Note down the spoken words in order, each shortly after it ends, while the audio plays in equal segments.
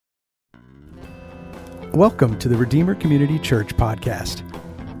Welcome to the Redeemer Community Church podcast.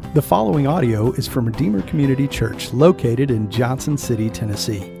 The following audio is from Redeemer Community Church located in Johnson City,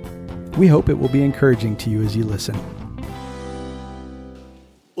 Tennessee. We hope it will be encouraging to you as you listen.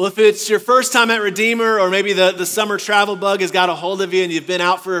 Well, if it's your first time at Redeemer, or maybe the summer travel bug has got a hold of you and you've been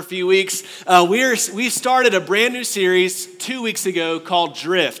out for a few weeks, we started a brand new series 2 weeks ago called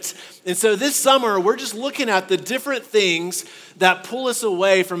Drift. And so this summer, we're just looking at the different things that pull us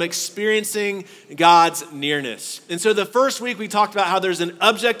away from experiencing God's nearness. And so the first week we talked about how there's an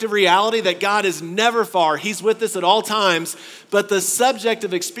objective reality that God is never far. He's with us at all times. But the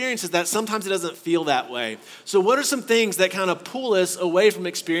subjective experience is that sometimes it doesn't feel that way. So what are some things that kind of pull us away from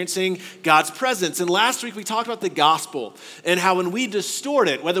experiencing God's presence? And last week we talked about the gospel and how when we distort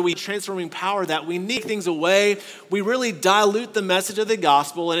it, whether we transforming power that we need things away, we really dilute the message of the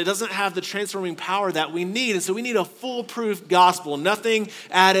gospel and it doesn't have the transforming power that we need. And so we need a foolproof gospel, nothing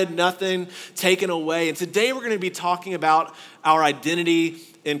added, nothing taken away. And today we're going to be talking about our identity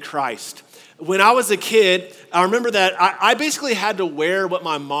in Christ. When I was a kid, I remember that I basically had to wear what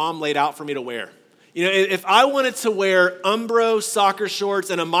my mom laid out for me to wear. You know, if I wanted to wear Umbro soccer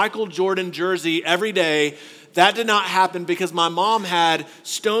shorts and a Michael Jordan jersey every day, that did not happen because my mom had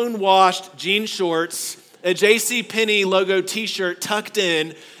stone-washed jean shorts, a JCPenney logo t-shirt tucked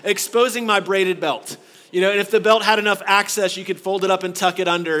in, exposing my braided belt. You know, and if the belt had enough access, you could fold it up and tuck it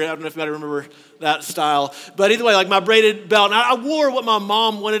under. I don't know if you remember that style. But either way, like my braided belt. And I wore what my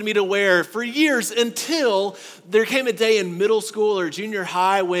mom wanted me to wear for years until there came a day in middle school or junior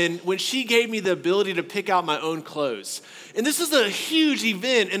high when she gave me the ability to pick out my own clothes. And this is a huge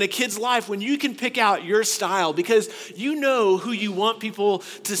event in a kid's life when you can pick out your style because you know who you want people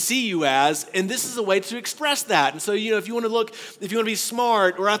to see you as, and this is a way to express that. And so, you know, if you want to be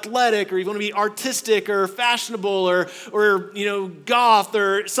smart or athletic, or you want to be artistic or fashionable or you know, goth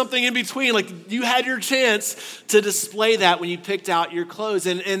or something in between, like you had your chance to display that when you picked out your clothes.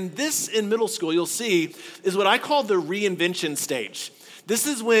 And this in middle school, you'll see, is what I call the reinvention stage. This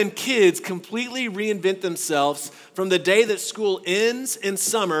is when kids completely reinvent themselves from the day that school ends in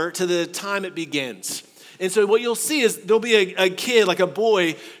summer to the time it begins. And so what you'll see is there'll be a kid, like a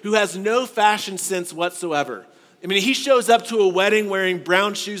boy, who has no fashion sense whatsoever. I mean, he shows up to a wedding wearing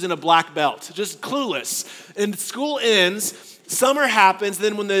brown shoes and a black belt, just clueless. And school ends, summer happens,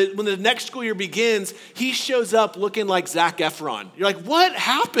 then when the next school year begins, he shows up looking like Zac Efron. You're like, what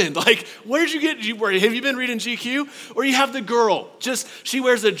happened? Like, where did you get, have you been reading GQ? Or you have the girl, she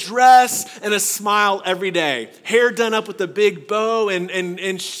wears a dress and a smile every day, hair done up with a big bow,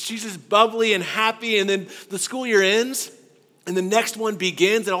 and she's just bubbly and happy, and then the school year ends, and the next one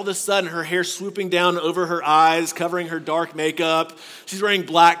begins, and all of a sudden, her hair swooping down over her eyes, covering her dark makeup. She's wearing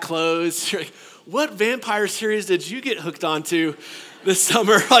black clothes. You're like, what vampire series did you get hooked onto this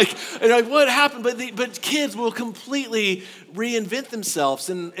summer? Like, what happened? But kids will completely reinvent themselves.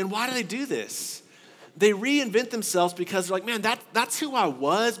 And why do they do this? They reinvent themselves because they're like, man, that's who I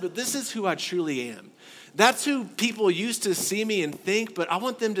was, but this is who I truly am. That's who people used to see me and think, but I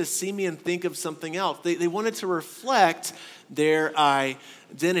want them to see me and think of something else. They wanted to reflect their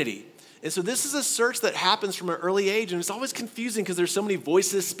identity. And so this is a search that happens from an early age, and it's always confusing because there's so many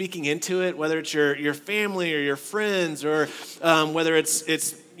voices speaking into it, whether it's your family or your friends, or whether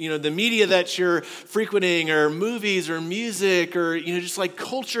it's you know, the media that you're frequenting, or movies or music, or you know, just like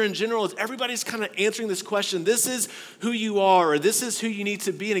culture in general. Everybody's kind of answering this question. This is who you are, or this is who you need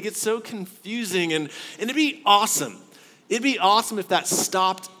to be, and it gets so confusing. And it'd be awesome. It'd be awesome if that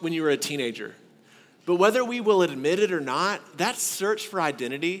stopped when you were a teenager. But whether we will admit it or not, that search for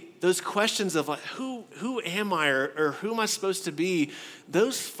identity, those questions of like, who am I, or who am I supposed to be,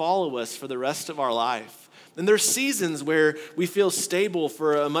 those follow us for the rest of our life. And there's seasons where we feel stable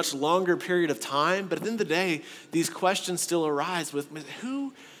for a much longer period of time, but at the end of the day, these questions still arise with,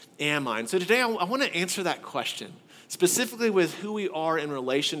 who am I? And so today I want to answer that question, specifically with who we are in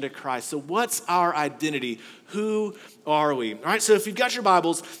relation to Christ. So what's our identity? Who are we? All right, so if you've got your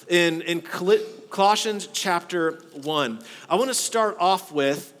Bibles in Colossians chapter 1, I want to start off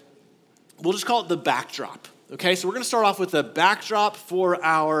with, we'll just call it the backdrop. Okay, so we're going to start off with the backdrop for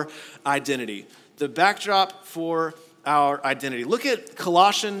our identity. The backdrop for our identity. Look at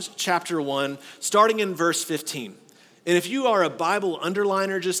Colossians chapter 1, starting in verse 15. And if you are a Bible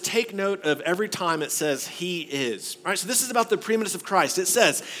underliner, just take note of every time it says he is. All right, so this is about the preeminence of Christ. It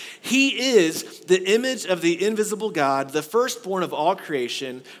says, he is the image of the invisible God, the firstborn of all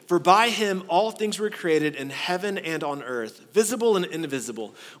creation, for by him all things were created in heaven and on earth, visible and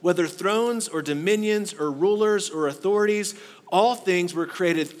invisible, whether thrones or dominions or rulers or authorities. All things were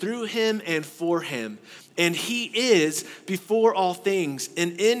created through him and for him. And he is before all things,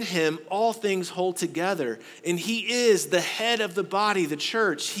 and in him all things hold together. And he is the head of the body, the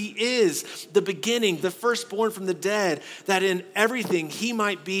church. He is the beginning, the firstborn from the dead, that in everything he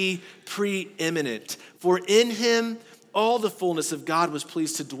might be preeminent. For in him all the fullness of God was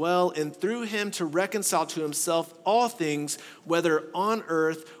pleased to dwell, and through him to reconcile to himself all things, whether on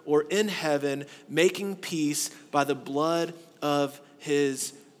earth or in heaven, making peace by the blood of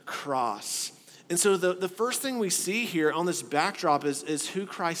his cross. And so the first thing we see here on this backdrop is who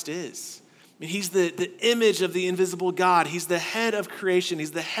Christ is. I mean, he's the image of the invisible God. He's the head of creation.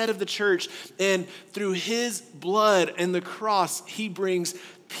 He's the head of the church. And through his blood and the cross, he brings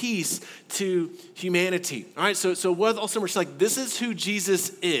peace to humanity. All right, so what also we're like, this is who Jesus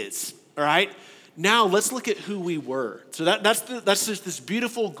is. All right, now let's look at who we were. So that's just this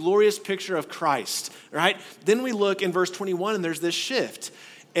beautiful, glorious picture of Christ. All right, then we look in verse 21, and there's this shift.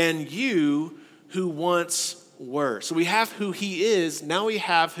 And you who once were. So we have who he is, now we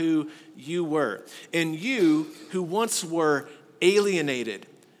have who you were. And you who once were alienated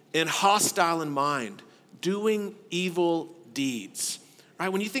and hostile in mind, doing evil deeds. All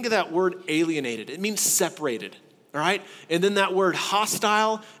right, when you think of that word alienated, it means separated. All right, and then that word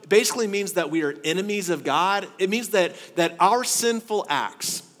hostile basically means that we are enemies of God. It means that our sinful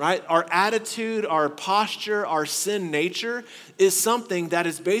acts, right, our attitude, our posture, our sin nature is something that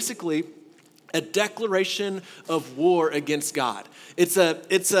is basically a declaration of war against God. It's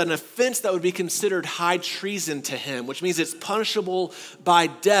an offense that would be considered high treason to him, which means it's punishable by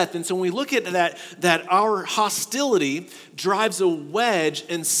death. And so when we look at that our hostility drives a wedge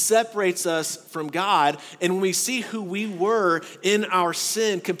and separates us from God, and when we see who we were in our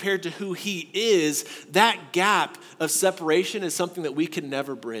sin compared to who he is, that gap of separation is something that we can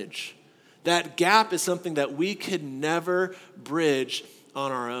never bridge. That gap is something that we could never bridge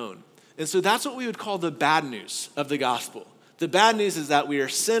on our own. And so that's what we would call the bad news of the gospel. The bad news is that we are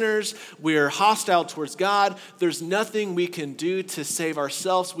sinners, we are hostile towards God, there's nothing we can do to save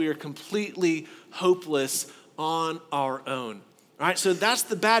ourselves, we are completely hopeless on our own. All right, so that's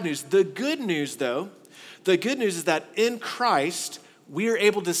the bad news. The good news, though, the good news is that in Christ, we are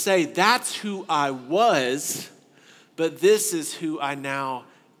able to say, that's who I was, but this is who I now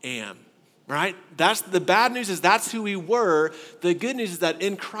am. Right? That's the bad news is that's who we were. The good news is that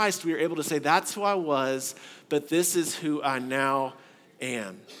in Christ we are able to say that's who I was, but this is who I now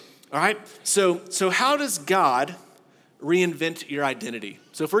am. All right? So how does God reinvent your identity?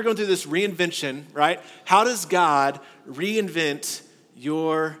 So if we're going through this reinvention, right? How does God reinvent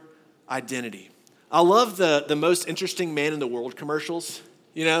your identity? I love the most interesting man in the world commercials.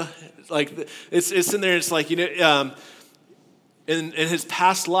 You know, like it's in there. It's like, you know, in his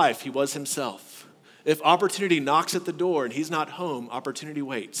past life, he was himself. If opportunity knocks at the door and he's not home, opportunity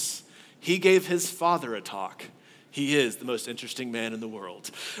waits. He gave his father a talk. He is the most interesting man in the world.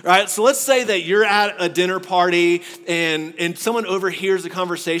 All right, so let's say that you're at a dinner party and someone overhears the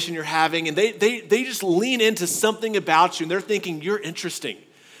conversation you're having and they just lean into something about you and they're thinking you're interesting.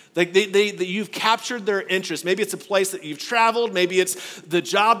 Like you've captured their interest. Maybe it's a place that you've traveled. Maybe it's the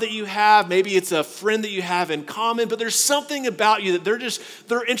job that you have. Maybe it's a friend that you have in common. But there's something about you that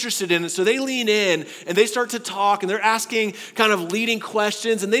they're interested in. And so they lean in and they start to talk and they're asking kind of leading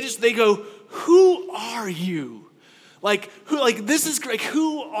questions. And they go, who are you? This is great.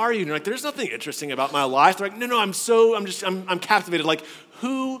 Who are you? And you're like, there's nothing interesting about my life. They're like, no, I'm captivated. Like,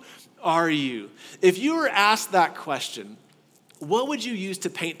 who are you? If you were asked that question, what would you use to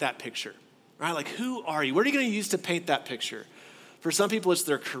paint that picture? Right? Like, who are you? What are you going to use to paint that picture? For some people, it's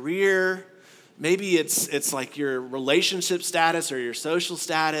their career. Maybe it's like your relationship status or your social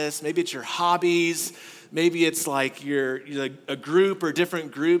status. Maybe it's your hobbies. Maybe it's like a group or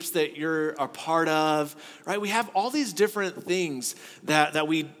different groups that you're a part of, right? We have all these different things that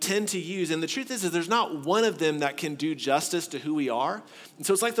we tend to use. And the truth is there's not one of them that can do justice to who we are. And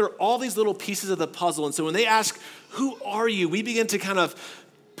so it's like there are all these little pieces of the puzzle. And so when they ask, who are you? We begin to kind of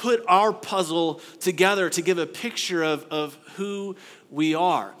put our puzzle together to give a picture of who we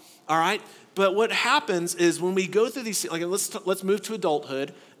are, all right? But what happens is when we go through these, like let's move to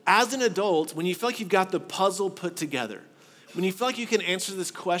adulthood. As an adult, when you feel like you've got the puzzle put together, when you feel like you can answer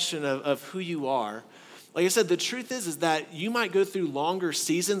this question of who you are, like I said, the truth is that you might go through longer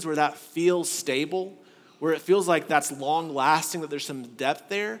seasons where that feels stable, where it feels like that's long lasting, that there's some depth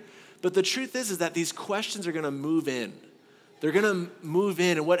there. But the truth is that these questions are going to move in. They're going to move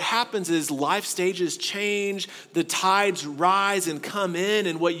in. And what happens is life stages change, the tides rise and come in,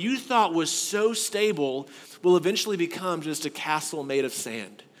 and what you thought was so stable will eventually become just a castle made of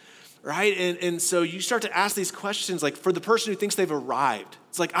sand. right? And so you start to ask these questions, like for the person who thinks they've arrived.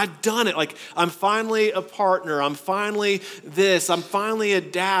 It's like, I've done it. Like, I'm finally a partner. I'm finally this. I'm finally a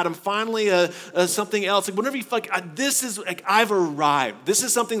dad. I'm finally a something else. Like, whenever you feel like, this is, like, I've arrived. This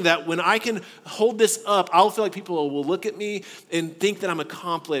is something that when I can hold this up, I'll feel like people will look at me and think that I'm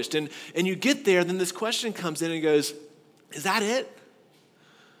accomplished. And you get there, then this question comes in and goes, is that it?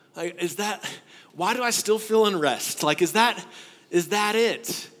 Like, why do I still feel unrest? Like, is that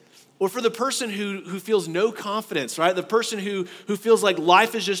it? Or for the person who feels no confidence, right? The person who feels like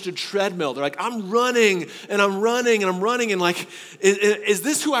life is just a treadmill. They're like, I'm running and I'm running and I'm running. And like, is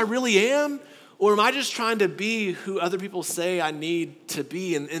this who I really am? Or am I just trying to be who other people say I need to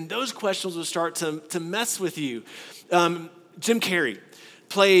be? And those questions will start to mess with you. Jim Carrey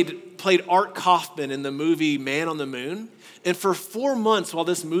played Art Kaufman in the movie Man on the Moon. And for 4 months while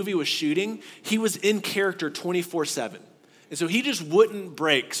this movie was shooting, he was in character 24/7. And so he just wouldn't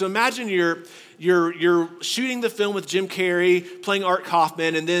break. So imagine you're shooting the film with Jim Carrey, playing Art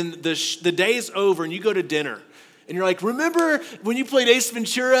Kaufman, and then the day is over and you go to dinner. And you're like, remember when you played Ace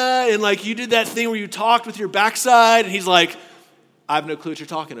Ventura and like you did that thing where you talked with your backside? And he's like, I have no clue what you're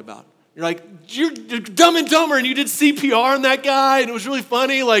talking about. You're like, you're Dumb and Dumber and you did CPR on that guy and it was really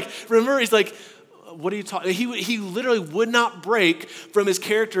funny. Like, remember? He's like, what are you talking? He literally would not break from his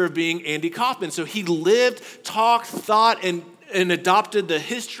character of being Andy Kaufman. So he lived, talked, thought, and adopted the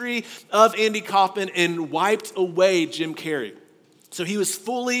history of Andy Kaufman and wiped away Jim Carrey. So he was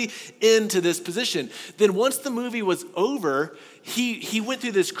fully into this position. Then once the movie was over, he went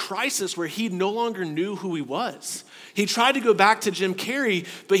through this crisis where he no longer knew who he was. He tried to go back to Jim Carrey,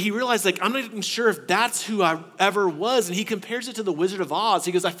 but he realized, like, I'm not even sure if that's who I ever was. And he compares it to the Wizard of Oz.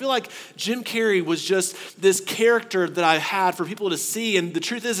 He goes, I feel like Jim Carrey was just this character that I had for people to see. And the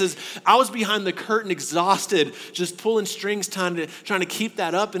truth is I was behind the curtain exhausted, just pulling strings, trying to keep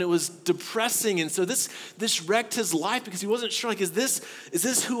that up. And it was depressing. And so this wrecked his life because he wasn't sure, like, is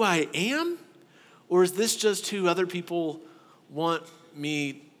this who I am? Or is this just who other people want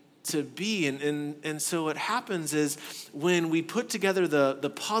me to be? And so what happens is when we put together the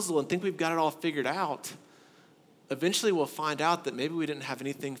puzzle and think we've got it all figured out, eventually we'll find out that maybe we didn't have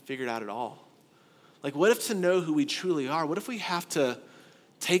anything figured out at all. Like, what if to know who we truly are, what if we have to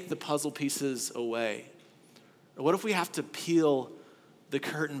take the puzzle pieces away? Or what if we have to peel the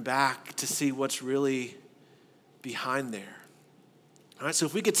curtain back to see what's really behind there? All right, so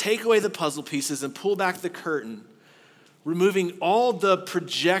if we could take away the puzzle pieces and pull back the curtain, removing all the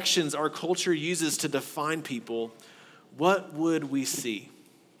projections our culture uses to define people, what would we see?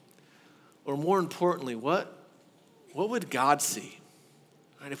 Or more importantly, what would God see?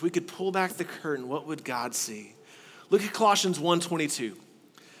 All right, if we could pull back the curtain, what would God see? Look at Colossians 1:22.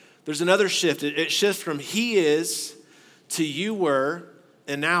 There's another shift. It shifts from he is to you were,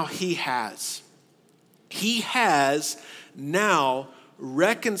 and now he has. He has now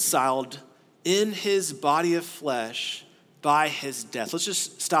reconciled in his body of flesh by his death. Let's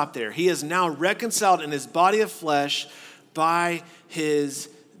just stop there. He is now reconciled in his body of flesh by his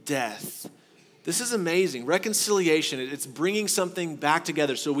death. This is amazing. Reconciliation, it's bringing something back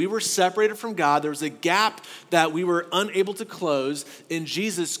together. So we were separated from God. There was a gap that we were unable to close, and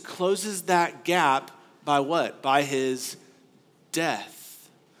Jesus closes that gap by what? By his death.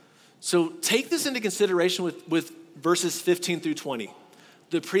 So take this into consideration with verses 15 through 20,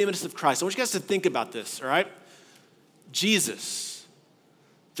 the preeminence of Christ. I want you guys to think about this, all right? Jesus,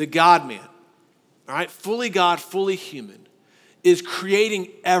 the God-man, all right, fully God, fully human, is creating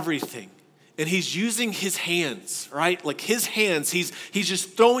everything. And he's using his hands, right? Like his hands, he's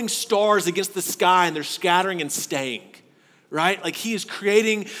just throwing stars against the sky and they're scattering and staying, right? Like he is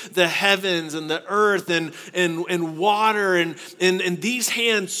creating the heavens and the earth and water and these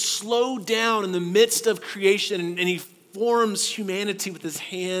hands slow down in the midst of creation and he forms humanity with his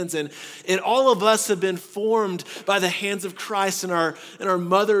hands, and all of us have been formed by the hands of Christ in our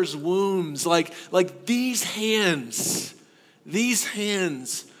mother's wombs. Like these hands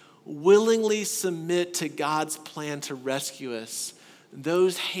willingly submit to God's plan to rescue us.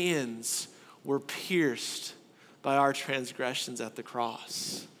 Those hands were pierced by our transgressions at the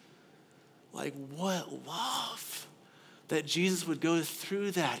cross. Like, what love that Jesus would go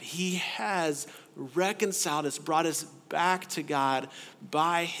through that. He has reconciled us, brought us back to God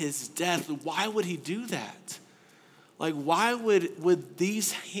by his death. Why would he do that? Like, why would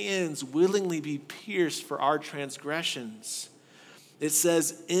these hands willingly be pierced for our transgressions? It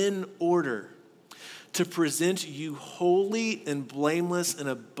says, in order to present you holy and blameless and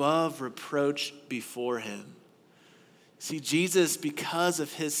above reproach before him. See, Jesus, because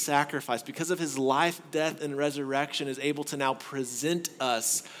of his sacrifice, because of his life, death, and resurrection, is able to now present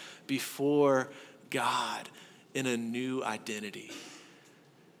us before God in a new identity.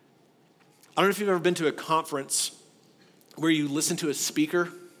 I don't know if you've ever been to a conference where you listen to a speaker,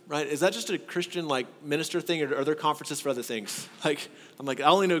 right? Is that just a Christian minister thing, or are there conferences for other things? I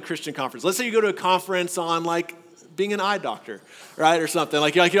only know Christian conference. Let's say you go to a conference on being an eye doctor, right, or something.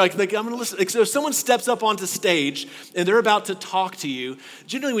 You're like, I'm going to listen. So if someone steps up onto stage and they're about to talk to you,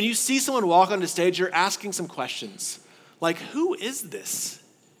 generally when you see someone walk onto stage, you're asking some questions. Who is this?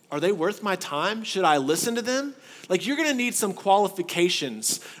 Are they worth my time? Should I listen to them? You're going to need some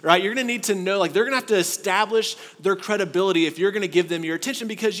qualifications, right? You're going to need to know, they're going to have to establish their credibility if you're going to give them your attention,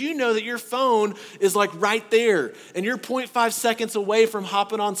 because you know that your phone is right there and you're 0.5 seconds away from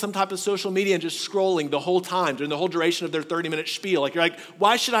hopping on some type of social media and just scrolling the whole time during the whole duration of their 30-minute spiel. You're like,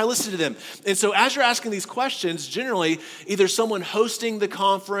 why should I listen to them? And so as you're asking these questions, generally either someone hosting the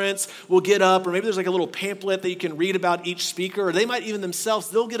conference will get up, or maybe there's a little pamphlet that you can read about each speaker, or they might even themselves,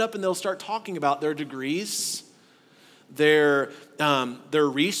 they'll get up and they'll start talking about their degrees, their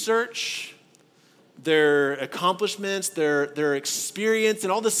research, their accomplishments, their experience,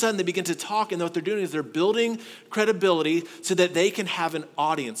 and all of a sudden they begin to talk, and what they're doing is they're building credibility so that they can have an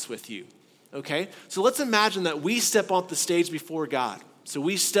audience with you, okay? So let's imagine that we step off the stage before God. So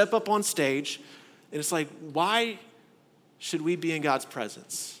we step up on stage, and it's why should we be in God's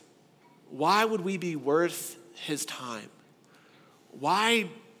presence? Why would we be worth his time? Why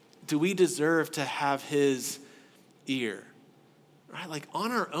do we deserve to have his ear, right?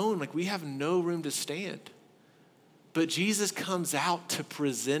 On our own, we have no room to stand. But Jesus comes out to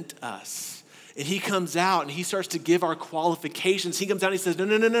present us. And he comes out and he starts to give our qualifications. He comes out and he says,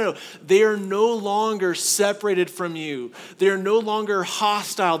 no. They are no longer separated from you. They are no longer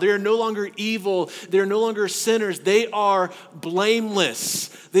hostile. They are no longer evil. They are no longer sinners. They are blameless.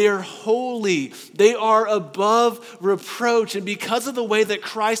 They are holy. They are above reproach. And because of the way that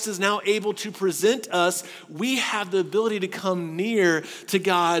Christ is now able to present us, we have the ability to come near to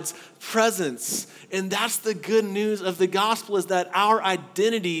God's presence. And that's the good news of the gospel, is that our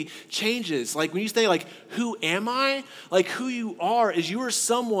identity changes. When you say, who am I? Who you are is you are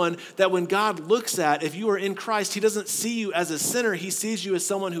someone that when God looks at, if you are in Christ, he doesn't see you as a sinner. He sees you as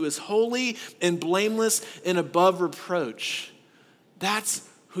someone who is holy and blameless and above reproach. That's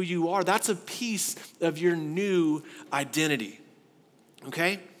who you are. That's a piece of your new identity,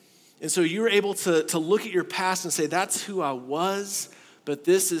 okay? And so you're able to look at your past and say, that's who I was, but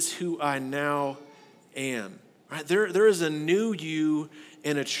this is who I now am. Right? There is a new you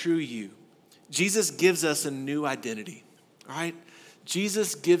and a true you. Jesus gives us a new identity, right?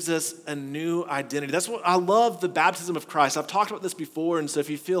 Jesus gives us a new identity. That's what I love, the baptism of Christ. I've talked about this before, and so if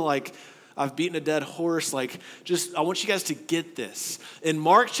you feel like I've beaten a dead horse, I want you guys to get this. In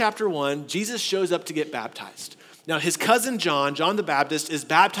Mark chapter 1, Jesus shows up to get baptized. Now, his cousin John the Baptist, is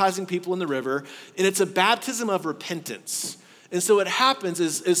baptizing people in the river, and it's a baptism of repentance. And so what happens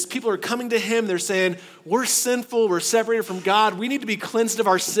is people are coming to him, they're saying, we're sinful, we're separated from God, we need to be cleansed of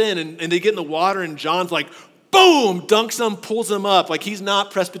our sin. And they get in the water, and John's boom, dunks them, pulls them up. He's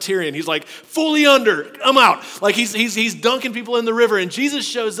not Presbyterian. He's fully under, I'm out. He's dunking people in the river. And Jesus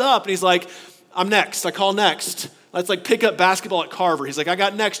shows up, and he's I'm next, I call next. Let's pick up basketball at Carver. He's I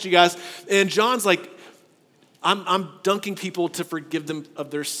got next, you guys. And John's I'm dunking people to forgive them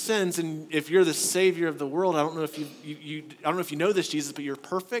of their sins, and if you're the Savior of the world, I don't know if I don't know if you know this, Jesus, but you're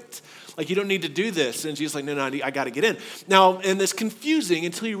perfect. You don't need to do this. And Jesus is no, I got to get in. Now, and it's confusing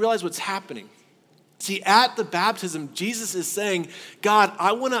until you realize what's happening. See, at the baptism, Jesus is saying, God,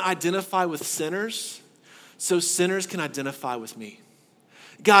 I want to identify with sinners so sinners can identify with me.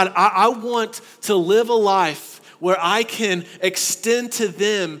 God, I want to live a life where I can extend to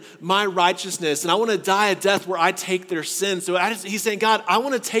them my righteousness. And I want to die a death where I take their sin. So he's saying, God, I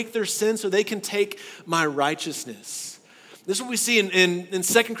want to take their sin so they can take my righteousness. This is what we see in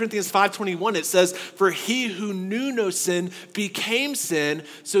 2 Corinthians 5:21. It says, for he who knew no sin became sin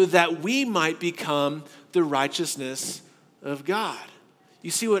so that we might become the righteousness of God. You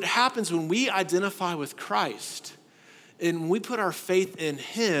see, what happens when we identify with Christ and when we put our faith in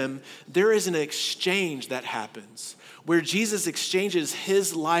him, there is an exchange that happens where Jesus exchanges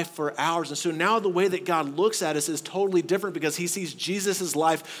his life for ours. And so now the way that God looks at us is totally different because he sees Jesus'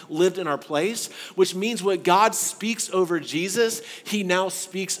 life lived in our place, which means what God speaks over Jesus, he now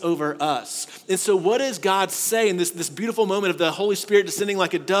speaks over us. And so what does God say in this beautiful moment of the Holy Spirit descending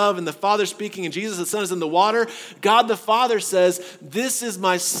like a dove and the Father speaking and Jesus the Son is in the water? God the Father says, this is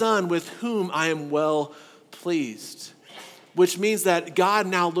my Son with whom I am well pleased. Which means that God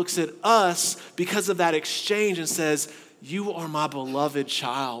now looks at us because of that exchange and says, you are my beloved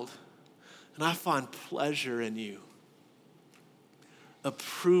child, and I find pleasure in you.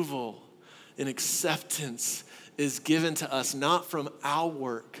 approval, and acceptance is given to us, not from our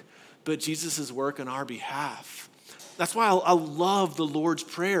work, but Jesus' work on our behalf. That's why I love the Lord's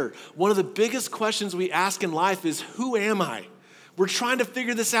Prayer. One of the biggest questions we ask in life is, who am I? We're trying to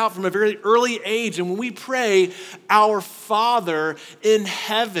figure this out from a very early age. And when we pray, our Father in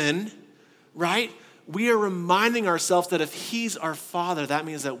heaven, right? We are reminding ourselves that if he's our Father, that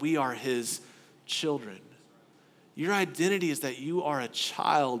means that we are his children. Your identity is that you are a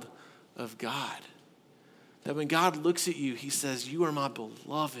child of God. That when God looks at you, he says, you are my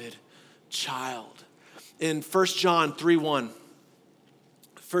beloved child. In 1 John 3:1,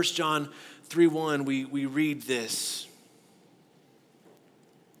 1 John 3:1, we read this.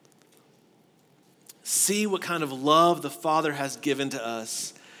 See what kind of love the Father has given to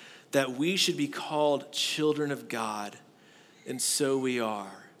us, that we should be called children of God, and so we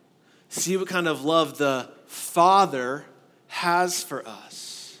are. See what kind of love the Father has for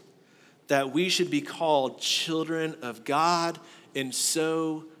us, that we should be called children of God, and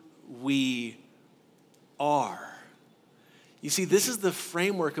so we are. You see, this is the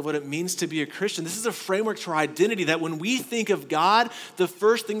framework of what it means to be a Christian. This is a framework to our identity, that when we think of God, the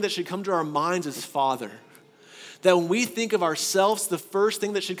first thing that should come to our minds is Father. That when we think of ourselves, the first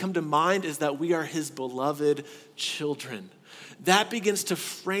thing that should come to mind is that we are his beloved children. That begins to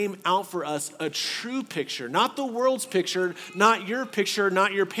frame out for us a true picture, not the world's picture, not your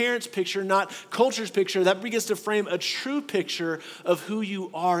parents' picture, not culture's picture. That begins to frame a true picture of who you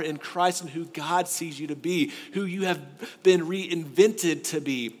are in Christ and who God sees you to be, who you have been reinvented to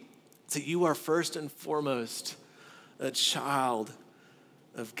be. So you are first and foremost a child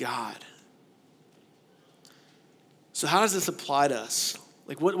of God. So how does this apply to us?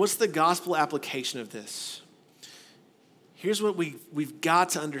 Like, what's the gospel application of this? Here's what we've got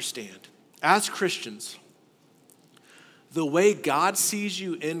to understand. As Christians, the way God sees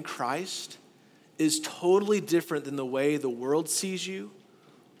you in Christ is totally different than the way the world sees you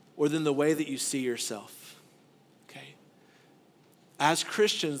or than the way that you see yourself. Okay? As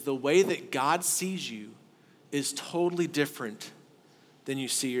Christians, the way that God sees you is totally different than you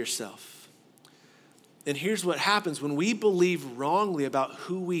see yourself. And here's what happens. When we believe wrongly about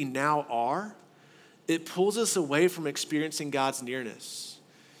who we now are, it pulls us away from experiencing God's nearness.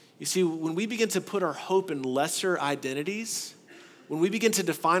 You see, when we begin to put our hope in lesser identities, when we begin to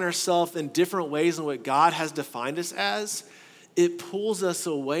define ourselves in different ways than what God has defined us as, it pulls us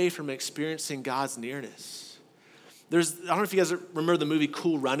away from experiencing God's nearness. I don't know if you guys remember the movie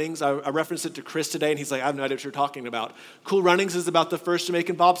Cool Runnings. I referenced it to Chris today, and he's like, I have no idea what you're talking about. Cool Runnings is about the first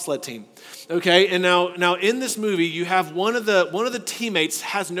Jamaican bobsled team. Okay, and now in this movie, you have one of the teammates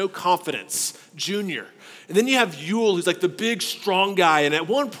has no confidence, Junior. And then you have Yule, who's like the big, strong guy. And at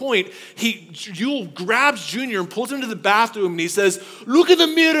one point, Yule grabs Junior and pulls him to the bathroom, and he says, look in the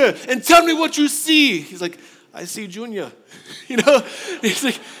mirror and tell me what you see. He's like, I see Junior. You know, he's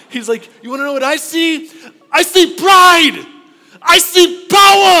like, you want to know what I see? I see pride. I see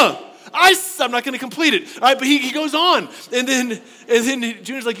power. I'm not going to complete it. All right, but he goes on. And then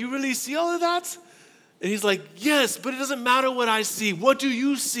Junior's like, you really see all of that? And he's like, yes, but it doesn't matter what I see. What do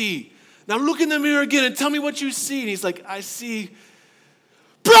you see? Now look in the mirror again and tell me what you see. And he's like, I see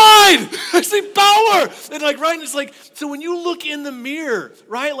pride. I see power. And right, and it's like, so when you look in the mirror,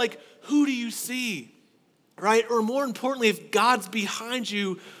 right, like, who do you see? Right? Or more importantly, if God's behind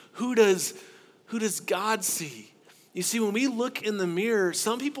you, who does God see? You see, when we look in the mirror,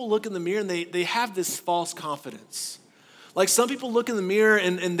 some people look in the mirror and they have this false confidence. Like some people look in the mirror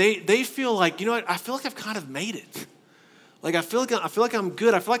and they feel like, you know what, I feel like I've kind of made it. Like I feel like I'm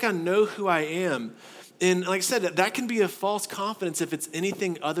good. I feel like I know who I am. And like I said, that can be a false confidence if it's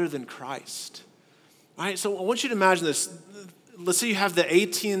anything other than Christ. Right? So I want you to imagine this. Let's say you have the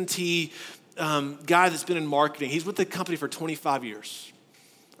AT&T guy that's been in marketing. He's with the company for 25 years.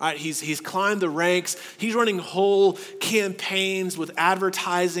 All right, he's climbed the ranks. He's running whole campaigns with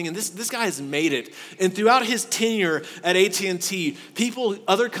advertising, and this guy has made it. And throughout his tenure at AT&T,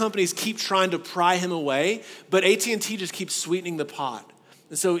 other companies keep trying to pry him away, but AT&T just keeps sweetening the pot.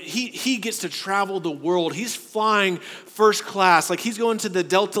 And so he gets to travel the world. He's flying first class. Like he's going to the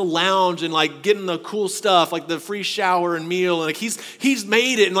Delta Lounge and like getting the cool stuff, like the free shower and meal. And like he's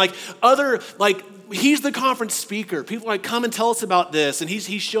made it. And he's the conference speaker. People like come and tell us about this. And he's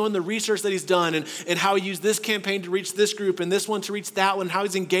showing the research that he's done and how he used this campaign to reach this group and this one to reach that one, and how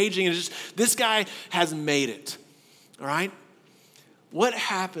he's engaging. And this guy has made it. All right? What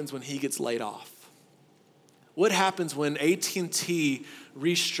happens when he gets laid off? What happens when AT&T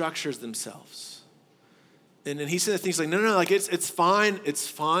restructures themselves? And then he said things like, no, like it's fine.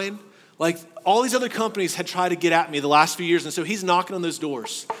 Like all these other companies had tried to get at me the last few years. And so he's knocking on those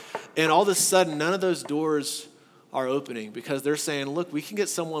doors. And all of a sudden, none of those doors are opening because they're saying, look, we can get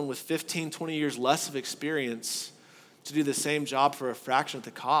someone with 15, 20 years less of experience to do the same job for a fraction of the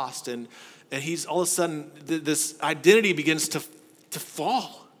cost. And he's all of a sudden, this identity begins to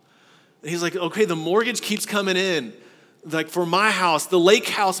fall. And he's like, okay, the mortgage keeps coming in. Like for my house, the lake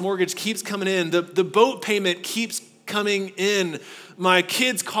house mortgage keeps coming in. The boat payment keeps coming in. My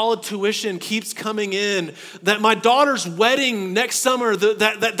kids' college tuition keeps coming in. That my daughter's wedding next summer,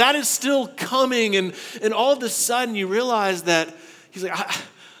 that is still coming. And all of a sudden you realize that he's like,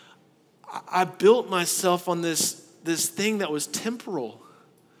 I built myself on this thing that was temporal.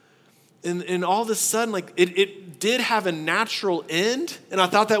 And all of a sudden, like it did have a natural end. And I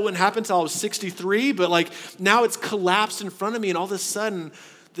thought that wouldn't happen until I was 63, but like now it's collapsed in front of me. And all of a sudden,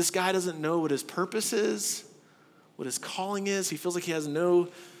 this guy doesn't know what his purpose is, what his calling is. He feels like he has no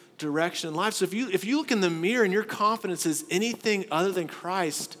direction in life. So if you look in the mirror and your confidence is anything other than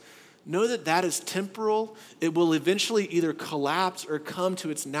Christ, know that that is temporal. It will eventually either collapse or come to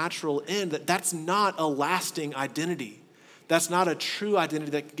its natural end. That's not a lasting identity. That's not a true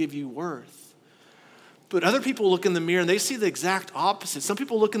identity that can give you worth. But other people look in the mirror and they see the exact opposite. Some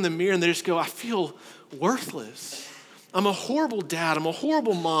people look in the mirror and they just go, I feel worthless. I'm a horrible dad. I'm a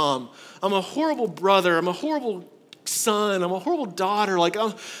horrible mom. I'm a horrible brother. I'm a horrible son. I'm a horrible daughter. I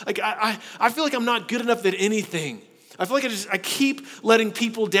feel like I'm not good enough at anything. I feel like I keep letting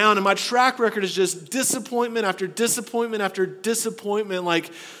people down, and my track record is just disappointment after disappointment after disappointment.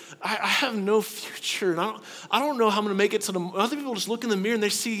 Like, I have no future, and I don't know how I'm going to make it. So other people just look in the mirror and they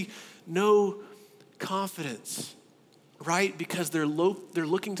see no confidence, right? Because they're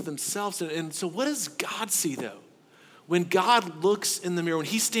looking to themselves. And so what does God see, though? When God looks in the mirror, when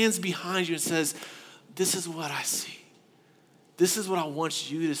he stands behind you and says, this is what I see. This is what I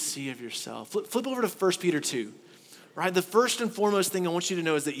want you to see of yourself. Flip over to 1 Peter 2. Right? The first and foremost thing I want you to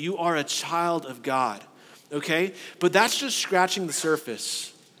know is that you are a child of God, okay? But that's just scratching the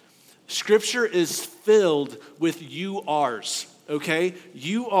surface. Scripture is filled with you are's, okay?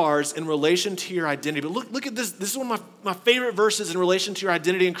 You are's in relation to your identity. But look at this. This is one of my favorite verses in relation to your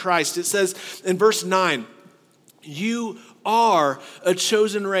identity in Christ. It says in verse 9, you are a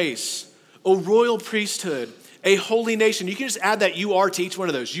chosen race, a royal priesthood, a holy nation. You can just add that you are to each one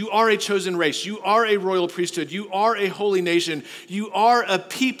of those. You are a chosen race. You are a royal priesthood. You are a holy nation. You are a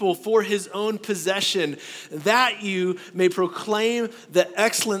people for his own possession, that you may proclaim the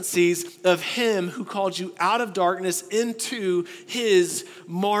excellencies of him who called you out of darkness into his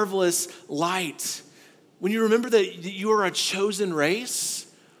marvelous light. When you remember that you are a chosen race,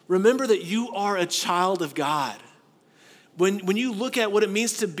 remember that you are a child of God. When you look at what it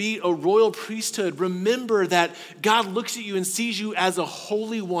means to be a royal priesthood, remember that God looks at you and sees you as a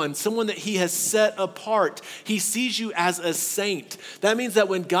holy one, someone that he has set apart. He sees you as a saint. That means that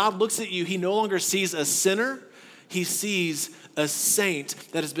when God looks at you, he no longer sees a sinner. He sees a saint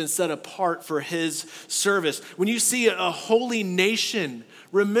that has been set apart for his service. When you see a holy nation,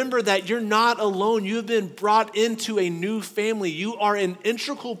 remember that you're not alone. You have been brought into a new family. You are an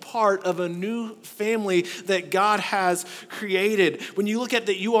integral part of a new family that God has created. When you look at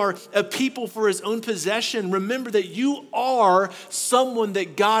that you are a people for his own possession, remember that you are someone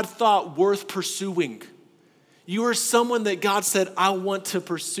that God thought worth pursuing. You are someone that God said, I want to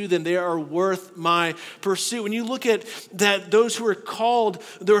pursue them. They are worth my pursuit. When you look at that, those who are called,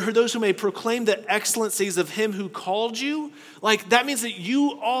 those who may proclaim the excellencies of him who called you, like that means that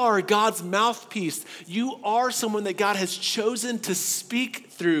you are God's mouthpiece. You are someone that God has chosen to speak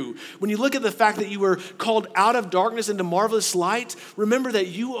through. When you look at the fact that you were called out of darkness into marvelous light, remember that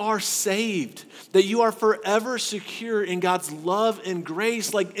you are saved, that you are forever secure in God's love and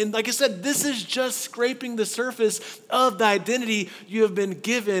grace. Like I said, this is just scraping the surface of the identity you have been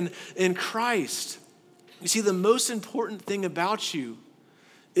given in Christ. You see, the most important thing about you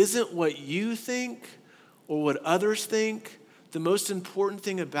isn't what you think or what others think. The most important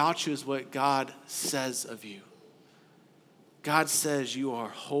thing about you is what God says of you. God says you are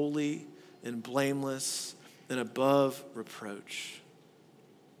holy and blameless and above reproach.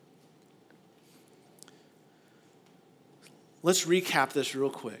 Let's recap this real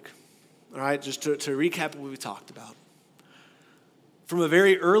quick. All right, just to recap what we talked about. From a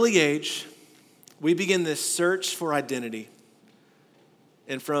very early age, we begin this search for identity.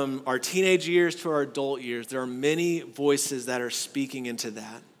 And from our teenage years to our adult years, there are many voices that are speaking into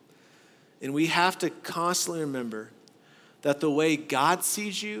that. And we have to constantly remember that the way God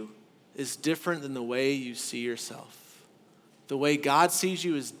sees you is different than the way you see yourself. The way God sees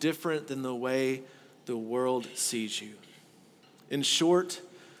you is different than the way the world sees you. In short,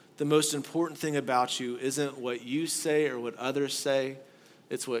 the most important thing about you isn't what you say or what others say,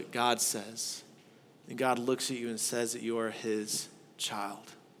 it's what God says. And God looks at you and says that you are his child.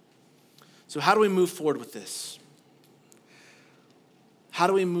 So how do we move forward with this? How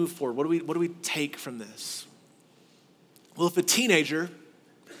do we move forward? What do we take from this? Well, if a teenager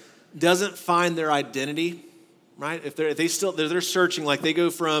doesn't find their identity, right? If they're searching, like they go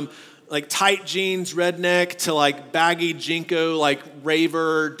from like tight jeans, redneck, to like baggy Jinko, like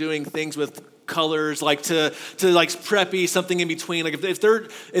raver, doing things with colors, like to like preppy, something in between. Like if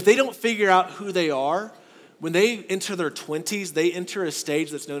they don't figure out who they are, when they enter their 20s, they enter a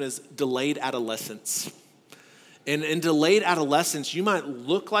stage that's known as delayed adolescence. And in delayed adolescence, you might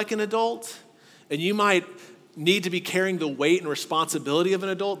look like an adult, and you might need to be carrying the weight and responsibility of an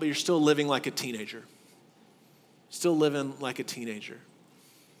adult, but you're still living like a teenager. Still living like a teenager.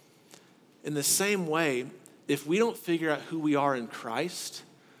 In the same way, if we don't figure out who we are in Christ,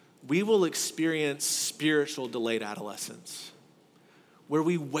 we will experience spiritual delayed adolescence, where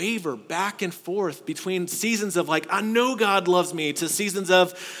we waver back and forth between seasons of like, I know God loves me, to seasons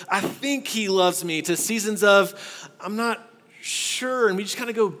of, I think he loves me, to seasons of, I'm not sure. And we just kind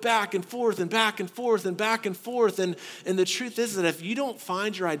of go back and forth and back and forth and back and forth. And the truth is that if you don't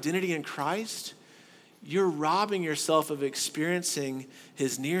find your identity in Christ, you're robbing yourself of experiencing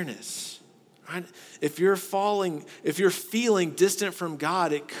his nearness. Right? If you're feeling distant from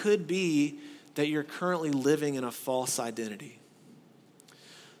God, it could be that you're currently living in a false identity.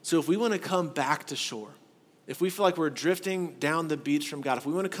 So if we want to come back to shore, if we feel like we're drifting down the beach from God, if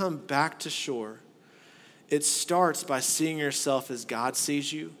we want to come back to shore, it starts by seeing yourself as God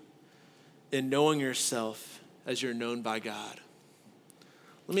sees you and knowing yourself as you're known by God.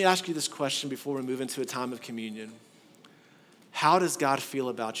 Let me ask you this question before we move into a time of communion. How does God feel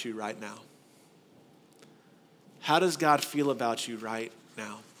about you right now? How does God feel about you right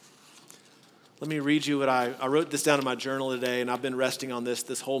now? Let me read you what I wrote this down in my journal today, and I've been resting on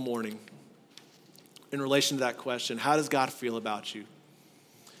this whole morning in relation to that question. How does God feel about you?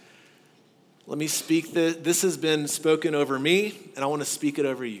 Let me speak this has been spoken over me, and I want to speak it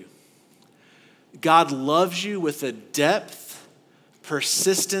over you. God loves you with a depth,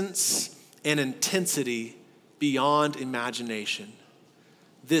 persistence, and intensity beyond imagination.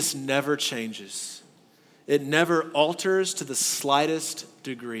 This never changes. It never alters to the slightest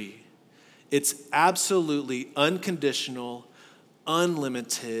degree. It's absolutely unconditional,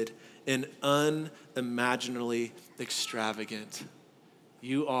 unlimited, and unimaginably extravagant.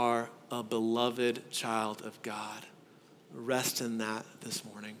 You are a beloved child of God. Rest in that this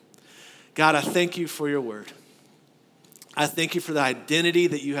morning. God, I thank you for your word. I thank you for the identity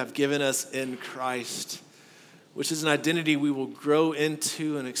that you have given us in Christ, which is an identity we will grow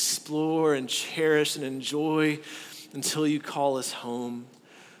into and explore and cherish and enjoy until you call us home.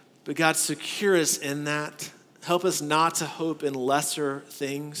 But God, secure us in that. Help us not to hope in lesser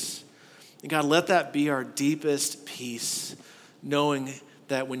things. And God, let that be our deepest peace, knowing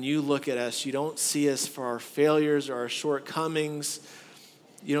that when you look at us, you don't see us for our failures or our shortcomings.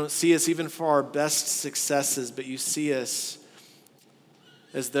 You don't see us even for our best successes, but you see us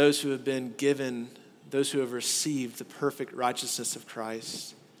as those who have been given, those who have received the perfect righteousness of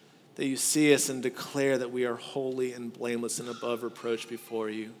Christ. That you see us and declare that we are holy and blameless and above reproach before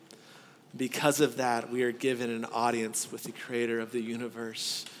you. Because of that, we are given an audience with the creator of the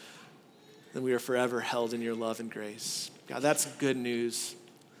universe. And we are forever held in your love and grace. God, that's good news.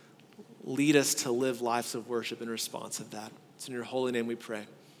 Lead us to live lives of worship in response of that. It's in your holy name we pray.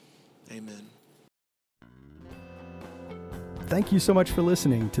 Amen. Thank you so much for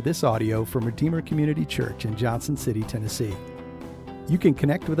listening to this audio from Redeemer Community Church in Johnson City, Tennessee. You can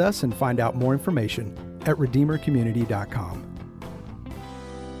connect with us and find out more information at redeemercommunity.com.